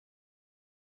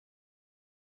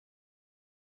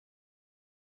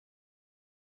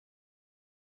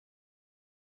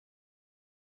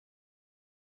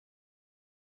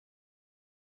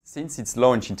Since its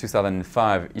launch in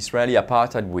 2005, Israeli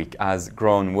Apartheid Week has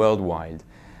grown worldwide.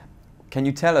 Can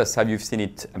you tell us how you've seen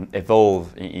it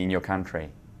evolve in your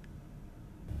country?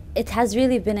 It has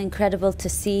really been incredible to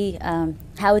see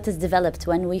how it has developed.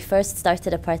 When we first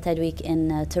started Apartheid Week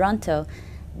in Toronto,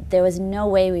 there was no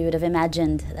way we would have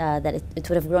imagined that it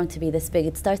would have grown to be this big.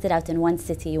 It started out in one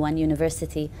city, one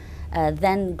university,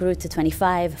 then grew to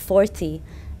 25, 40,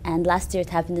 and last year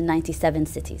it happened in 97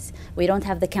 cities. We don't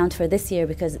have the count for this year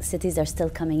because cities are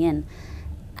still coming in.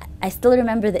 I still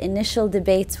remember the initial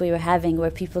debates we were having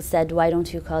where people said, why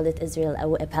don't you call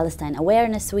it Palestine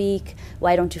Awareness Week?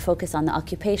 Why don't you focus on the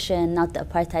occupation, not the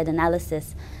apartheid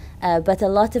analysis? But a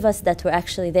lot of us that were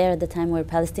actually there at the time were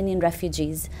Palestinian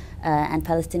refugees and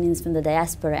Palestinians from the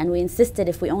diaspora, and we insisted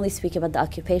if we only speak about the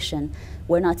occupation,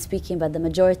 we're not speaking about the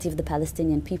majority of the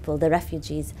Palestinian people, the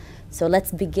refugees. So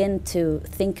let's begin to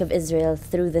think of Israel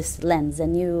through this lens, a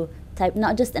new type,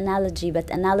 not just analogy,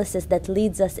 but analysis that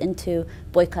leads us into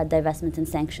boycott, divestment, and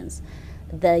sanctions.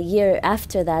 The year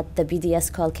after that, the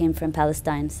BDS call came from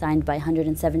Palestine, signed by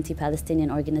 170 Palestinian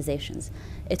organizations.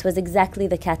 It was exactly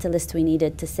the catalyst we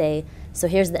needed to say, so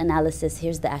here's the analysis,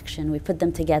 here's the action. We put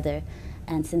them together,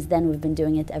 and since then we've been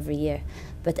doing it every year.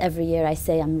 But every year I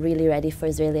say I'm really ready for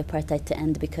Israeli apartheid to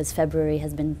end because February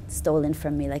has been stolen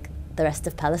from me like the rest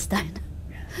of Palestine.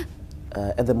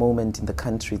 At the moment in the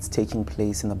country, it's taking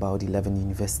place in about 11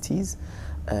 universities,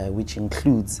 which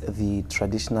includes the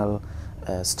traditional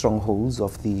strongholds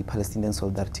of the Palestinian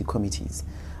Solidarity Committees.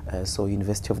 So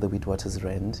University of the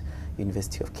Witwatersrand,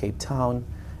 University of Cape Town,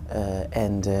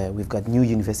 and we've got new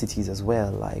universities as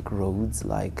well, like Rhodes,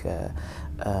 like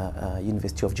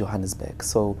University of Johannesburg.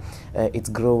 So it's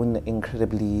grown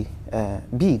incredibly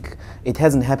big. It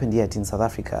hasn't happened yet in South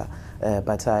Africa,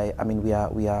 but I mean we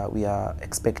are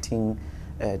expecting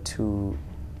to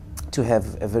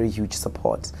have a very huge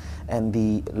support. And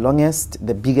the longest,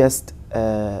 the biggest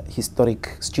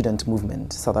historic student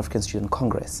movement, South African Student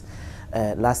Congress,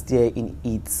 last year in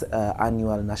its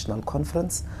annual national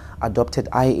conference adopted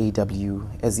IAW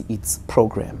as its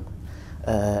program.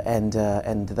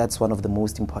 And that's one of the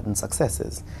most important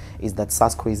successes, is that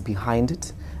SASCO is behind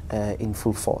it in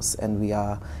full force. And we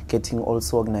are getting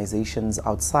also organizations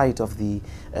outside of the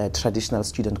traditional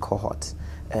student cohort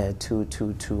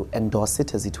to endorse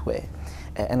it, as it were.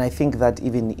 And I think that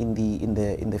even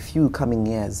in the few coming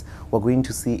years, we're going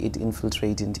to see it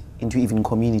infiltrate into even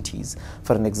communities.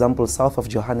 For an example, south of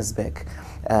Johannesburg,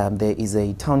 there is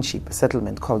a township, a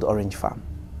settlement called Orange Farm,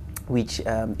 which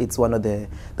it's one of the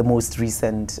most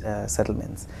recent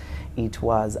settlements. It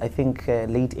was, I think,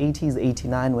 late 80s,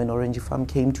 89, when Orange Farm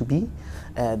came to be.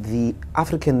 The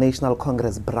African National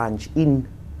Congress branch in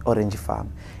Orange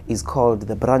Farm is called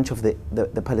the branch of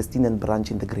the Palestinian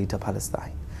branch in the Greater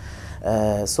Palestine.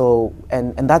 So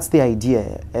that's the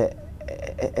idea.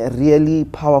 A really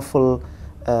powerful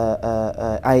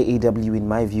IAW, in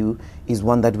my view, is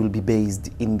one that will be based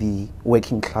in the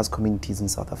working class communities in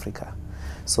South Africa.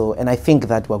 So, and I think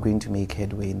that we're going to make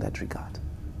headway in that regard.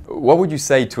 What would you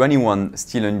say to anyone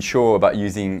still unsure about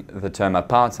using the term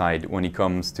apartheid when it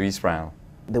comes to Israel?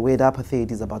 The word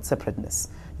apartheid is about separateness.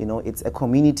 You know, it's a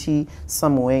community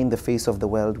somewhere in the face of the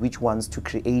world which wants to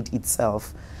create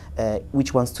itself,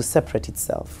 which wants to separate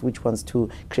itself, which wants to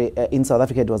create, in South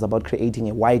Africa it was about creating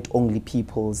a white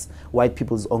people's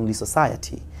only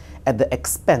society at the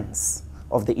expense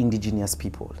of the indigenous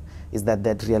people. Is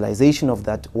that realization of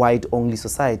that white-only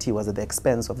society was at the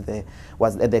expense of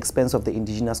the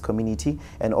indigenous community,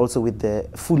 and also with the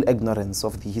full ignorance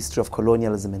of the history of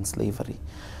colonialism and slavery.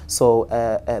 So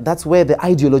that's where the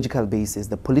ideological basis,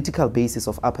 the political basis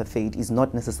of apartheid is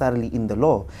not necessarily in the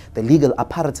law. The legal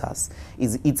apparatus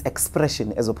is its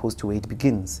expression as opposed to where it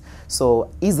begins. So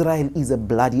Israel is a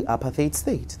bloody apartheid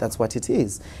state. That's what it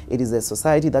is. It is a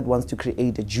society that wants to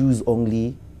create a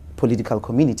Jews-only political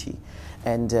community,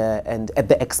 and at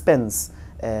the expense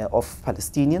of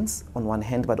Palestinians on one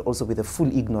hand, but also with a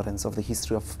full ignorance of the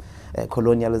history of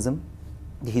colonialism,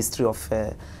 the history of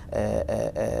the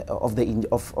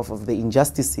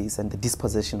injustices and the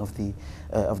dispossession of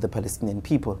the Palestinian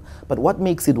people. But what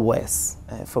makes it worse?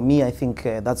 For me, I think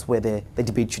that's where the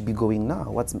debate should be going now.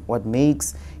 What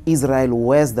makes Israel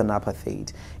worse than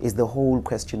apartheid is the whole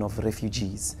question of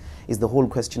refugees, is the whole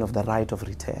question of the right of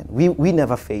return. We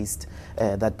never faced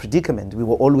that predicament. We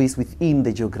were always within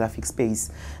the geographic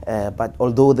space, but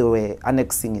although they were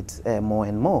annexing it more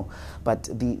and more, but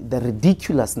the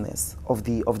ridiculousness of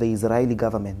the Israeli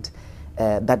government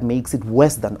that makes it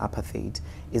worse than apartheid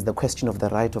is the question of the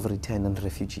right of return and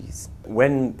refugees.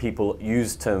 When people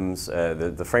use terms,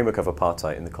 the framework of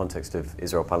apartheid in the context of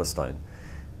Israel-Palestine,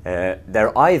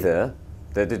 they're either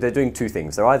They're doing two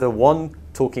things. They're either, one,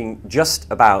 talking just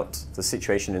about the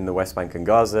situation in the West Bank and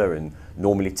Gaza, and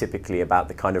normally typically about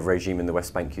the kind of regime in the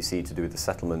West Bank you see to do with the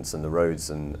settlements and the roads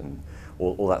and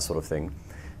all that sort of thing.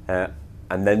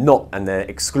 And they're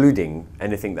excluding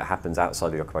anything that happens outside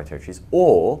the occupied territories.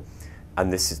 Or,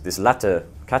 and this latter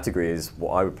category is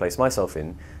what I would place myself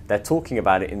in, they're talking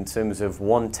about it in terms of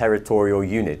one territorial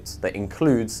unit that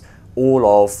includes all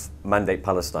of Mandate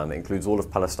Palestine, that includes all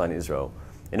of Palestine and Israel.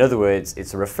 In other words,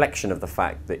 it's a reflection of the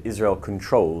fact that Israel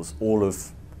controls all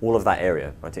of that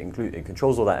area, right? It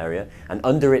controls all that area, and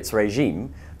under its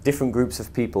regime, different groups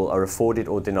of people are afforded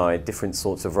or denied different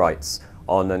sorts of rights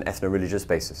on an ethno-religious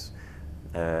basis.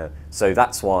 So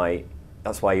that's why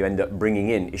you end up bringing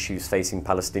in issues facing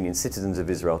Palestinian citizens of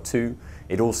Israel too.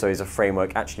 It also is a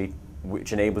framework actually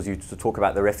which enables you to talk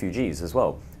about the refugees as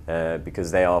well,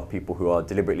 because they are people who are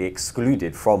deliberately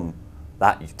excluded from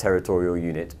that territorial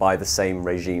unit by the same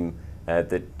regime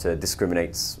that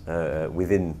discriminates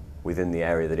within the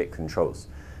area that it controls.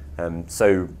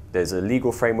 So there's a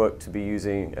legal framework to be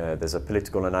using. There's a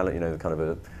political analysis, kind of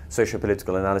a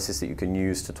socio-political analysis that you can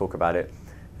use to talk about it.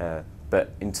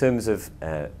 But in terms of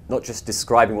not just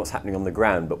describing what's happening on the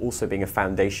ground, but also being a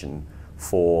foundation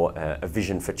for a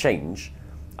vision for change,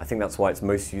 I think that's why it's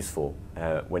most useful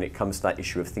when it comes to that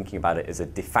issue of thinking about it as a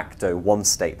de facto one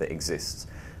state that exists.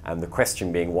 And the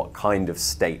question being, what kind of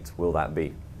state will that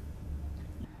be?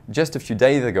 Just a few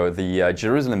days ago, the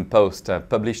Jerusalem Post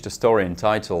published a story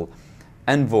entitled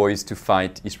 "Envoys to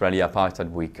Fight Israeli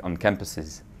Apartheid Week on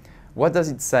Campuses." What does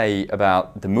it say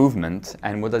about the movement,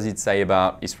 and what does it say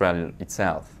about Israel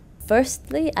itself?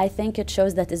 Firstly, I think it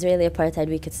shows that Israeli Apartheid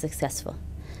Week is successful.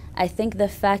 I think the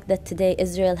fact that today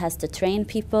Israel has to train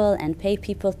people and pay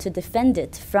people to defend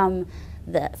it from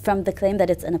the claim that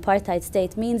it's an apartheid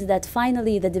state means that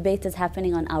finally the debate is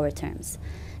happening on our terms.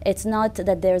 It's not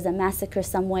that there's a massacre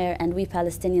somewhere and we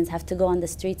Palestinians have to go on the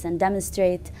streets and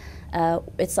demonstrate.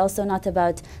 It's also not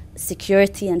about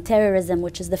security and terrorism,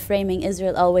 which is the framing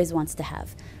Israel always wants to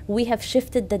have. We have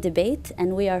shifted the debate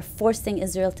and we are forcing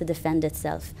Israel to defend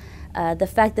itself. The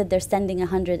fact that they're sending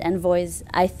 100 envoys,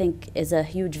 I think, is a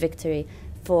huge victory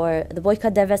for the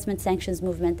boycott, divestment, sanctions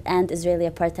movement and Israeli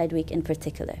Apartheid Week in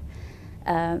particular.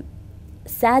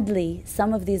 Sadly,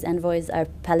 some of these envoys are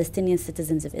Palestinian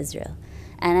citizens of Israel.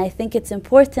 And I think it's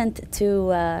important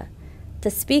to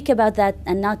speak about that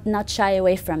and not shy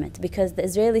away from it, because the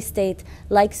Israeli state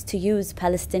likes to use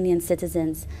Palestinian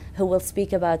citizens who will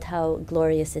speak about how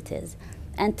glorious it is.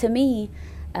 And to me,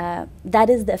 that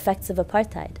is the effects of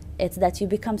apartheid. It's that you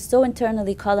become so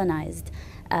internally colonized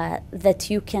that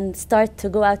you can start to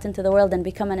go out into the world and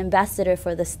become an ambassador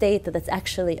for the state that's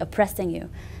actually oppressing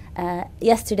you.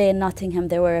 Yesterday in Nottingham,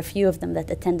 there were a few of them that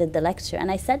attended the lecture.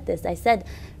 And I said this, I said,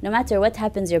 no matter what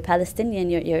happens, you're Palestinian,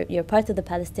 you're part of the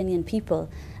Palestinian people.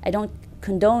 I don't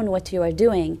condone what you are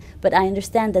doing, but I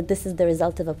understand that this is the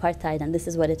result of apartheid and this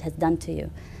is what it has done to you.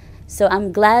 So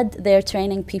I'm glad they're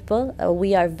training people.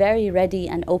 We are very ready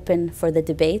and open for the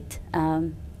debate.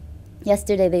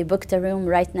 Yesterday, they booked a room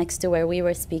right next to where we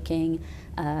were speaking.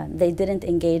 They didn't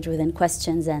engage within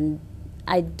questions, and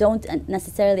I don't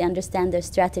necessarily understand their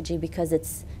strategy because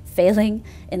it's failing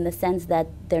in the sense that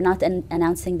they're not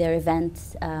announcing their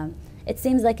events. It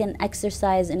seems like an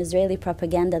exercise in Israeli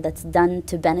propaganda that's done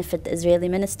to benefit the Israeli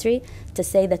ministry, to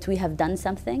say that we have done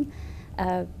something.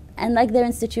 And like their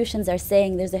institutions are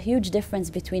saying, there's a huge difference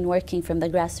between working from the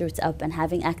grassroots up and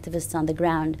having activists on the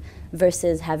ground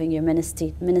versus having your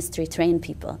ministry train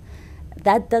people.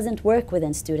 That doesn't work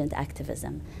within student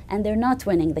activism. And they're not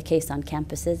winning the case on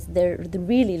campuses. They're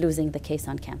really losing the case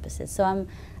on campuses. So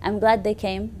I'm glad they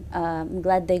came. I'm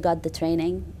glad they got the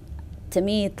training. To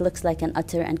me, it looks like an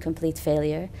utter and complete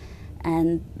failure.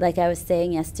 And like I was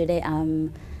saying yesterday,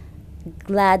 I'm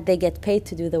glad they get paid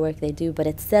to do the work they do, but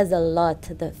it says a lot,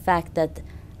 the fact that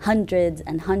hundreds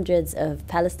and hundreds of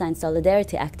Palestine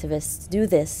solidarity activists do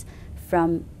this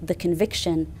from the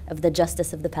conviction of the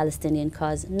justice of the Palestinian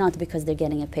cause, not because they're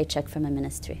getting a paycheck from a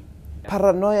ministry.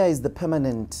 Paranoia is the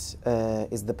permanent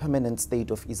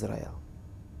state of Israel.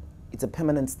 It's a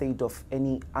permanent state of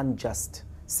any unjust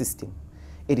system.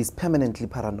 It is permanently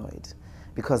paranoid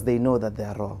because they know that they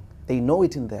are wrong. They know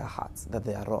it in their hearts that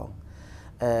they are wrong.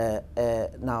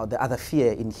 Now, the other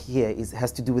fear in here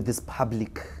has to do with this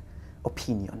public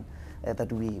opinion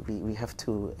that we have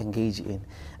to engage in.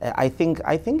 I think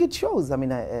it shows. I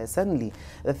mean, certainly.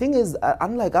 The thing is,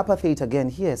 unlike apartheid, again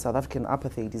here, South African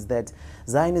apartheid, is that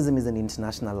Zionism is an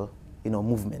international,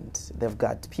 movement. They've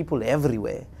got people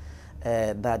everywhere.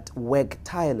 that work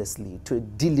tirelessly to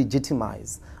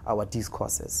delegitimize our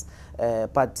discourses.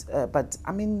 But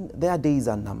I mean, their days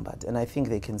are numbered, and I think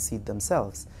they can see it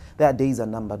themselves. Their days are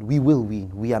numbered. We will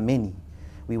win. We are many.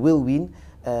 We will win.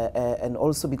 And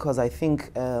also because I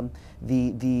think the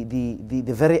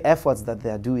very efforts that they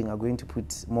are doing are going to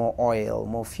put more oil,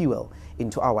 more fuel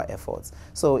into our efforts.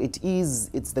 So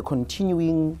it's the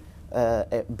continuing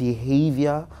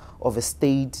behavior of a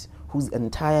state whose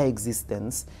entire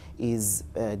existence is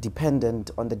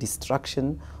dependent on the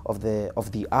destruction of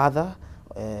the other,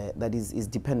 that is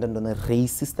dependent on a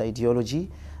racist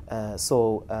ideology.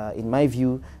 So in my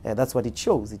view, that's what it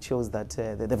shows. It shows that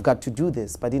they've got to do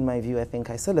this. But in my view, I think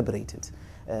I celebrate it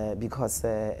because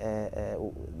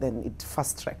then it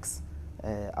fast tracks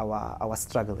our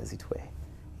struggle, as it were.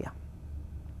 Yeah.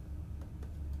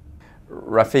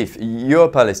 Rafeef, you're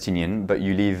Palestinian, but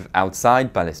you live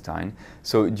outside Palestine.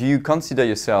 So do you consider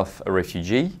yourself a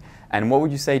refugee? And what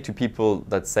would you say to people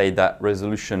that say that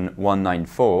Resolution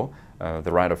 194,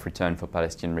 the right of return for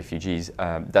Palestinian refugees,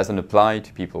 doesn't apply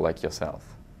to people like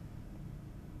yourself?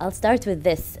 I'll start with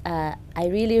this. I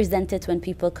really resent it when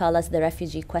people call us the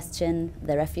refugee question,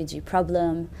 the refugee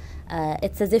problem.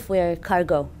 It's as if we're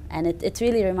cargo, and it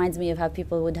really reminds me of how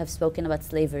people would have spoken about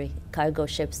slavery, cargo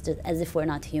ships, as if we're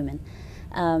not human.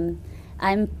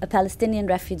 I'm a Palestinian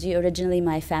refugee. Originally,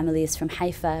 my family is from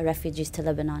Haifa, refugees to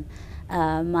Lebanon.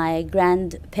 My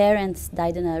grandparents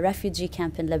died in a refugee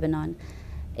camp in Lebanon,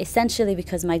 essentially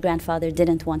because my grandfather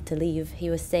didn't want to leave. He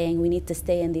was saying, we need to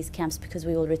stay in these camps because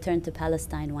we will return to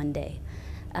Palestine one day.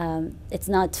 It's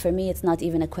not, for me, it's not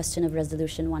even a question of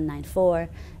Resolution 194.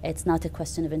 It's not a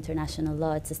question of international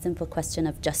law. It's a simple question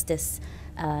of justice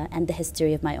and the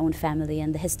history of my own family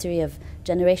and the history of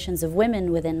generations of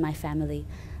women within my family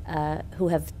who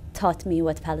have taught me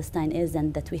what Palestine is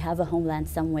and that we have a homeland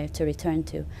somewhere to return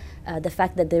to. The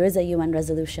fact that there is a UN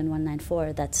Resolution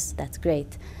 194, that's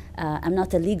great. I'm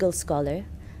not a legal scholar,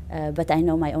 but I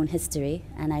know my own history,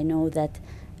 and I know that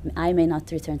I may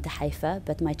not return to Haifa,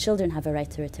 but my children have a right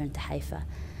to return to Haifa.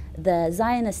 The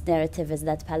Zionist narrative is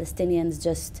that Palestinians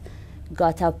just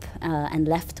got up and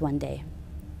left one day.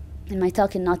 In my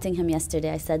talk in Nottingham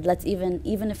yesterday, I said, let's even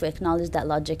if we acknowledge that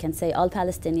logic and say all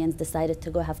Palestinians decided to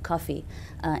go have coffee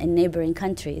in neighboring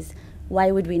countries,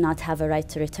 why would we not have a right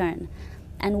to return?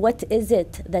 And what is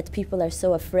it that people are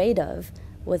so afraid of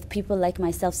with people like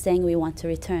myself saying we want to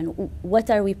return?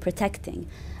 What are we protecting?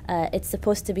 It's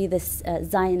supposed to be this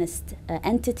Zionist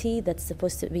entity that's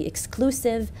supposed to be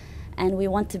exclusive, and we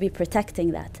want to be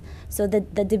protecting that. So the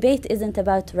debate isn't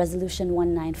about Resolution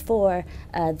 194,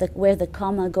 where the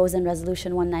comma goes in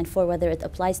Resolution 194, whether it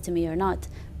applies to me or not.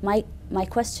 My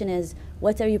question is,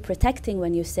 what are you protecting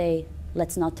when you say,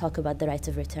 let's not talk about the right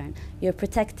of return? You're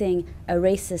protecting a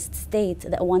racist state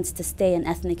that wants to stay in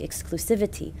ethnic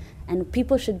exclusivity. And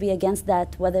people should be against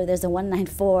that, whether there's a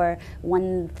 194,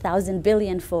 1,000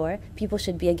 billion for, people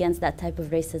should be against that type of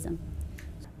racism.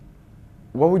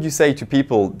 What would you say to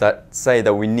people that say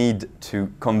that we need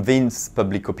to convince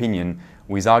public opinion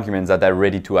with arguments that they're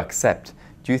ready to accept?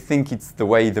 Do you think it's the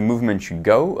way the movement should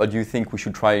go, or do you think we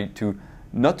should try to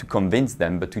not to convince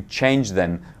them, but to change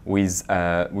them with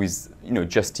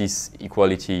justice,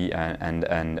 equality,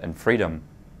 and freedom?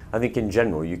 I think in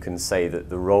general you can say that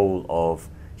the role of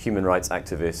human rights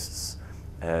activists,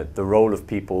 the role of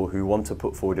people who want to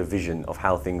put forward a vision of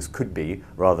how things could be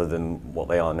rather than what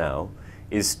they are now,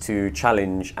 is to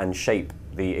challenge and shape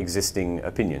the existing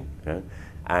opinion.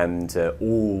 And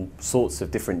all sorts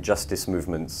of different justice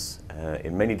movements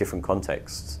in many different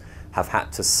contexts have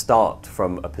had to start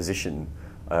from a position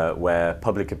where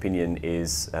public opinion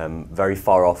is very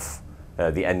far off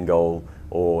the end goal,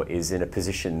 or is in a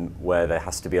position where there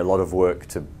has to be a lot of work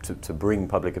to bring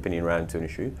public opinion around to an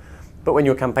issue. But when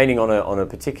you're campaigning on a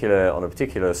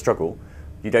particular struggle,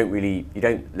 you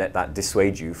don't let that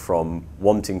dissuade you from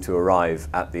wanting to arrive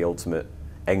at the ultimate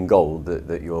end goal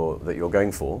that you're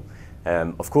going for.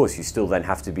 Of course, you still then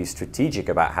have to be strategic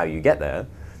about how you get there,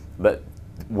 but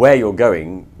where you're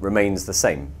going remains the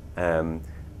same.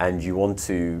 And you want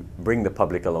to bring the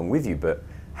public along with you, but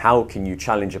how can you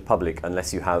challenge a public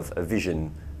unless you have a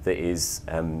vision that is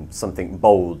something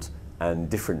bold and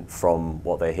different from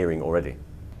what they're hearing already?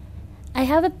 I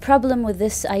have a problem with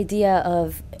this idea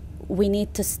of we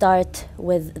need to start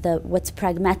with what's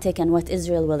pragmatic and what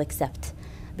Israel will accept.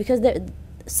 Because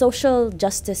social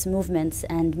justice movements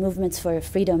and movements for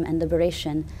freedom and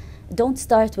liberation don't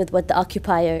start with what the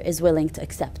occupier is willing to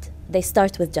accept. they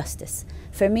start with justice.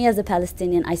 For me as a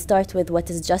Palestinian, I start with what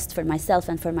is just for myself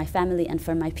and for my family and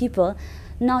for my people,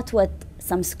 not what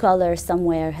some scholar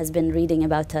somewhere has been reading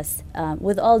about us.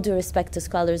 With all due respect to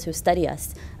scholars who study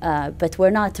us, but we're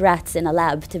not rats in a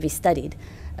lab to be studied.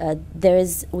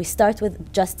 We start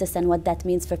with justice and what that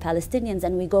means for Palestinians,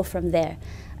 and we go from there.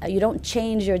 You don't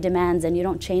change your demands and you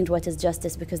don't change what is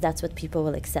justice because that's what people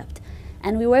will accept.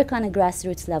 And we work on a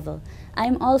grassroots level.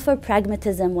 I'm all for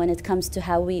pragmatism when it comes to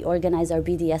how we organize our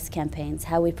BDS campaigns,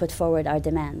 how we put forward our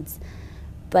demands.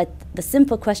 But the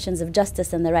simple questions of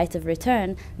justice and the right of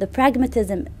return, the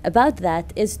pragmatism about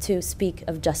that is to speak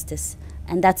of justice.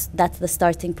 And that's the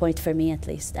starting point for me, at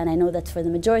least. And I know that for the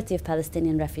majority of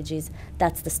Palestinian refugees,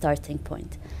 that's the starting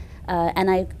point. And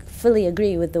I fully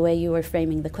agree with the way you were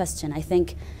framing the question. I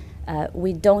think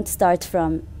we don't start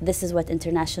from this is what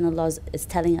international law is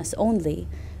telling us only,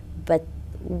 but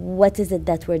what is it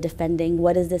that we're defending?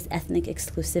 What is this ethnic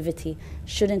exclusivity?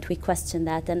 Shouldn't we question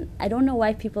that? And I don't know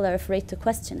why people are afraid to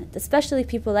question it, especially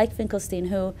people like Finkelstein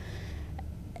who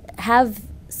have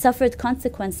suffered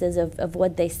consequences of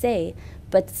what they say,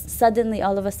 but suddenly,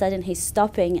 all of a sudden, he's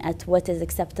stopping at what is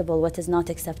acceptable, what is not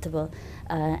acceptable,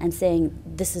 and saying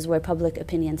this is where public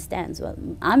opinion stands. Well,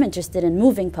 I'm interested in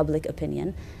moving public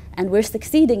opinion, and we're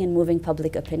succeeding in moving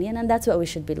public opinion, and that's what we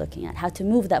should be looking at, how to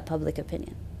move that public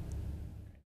opinion.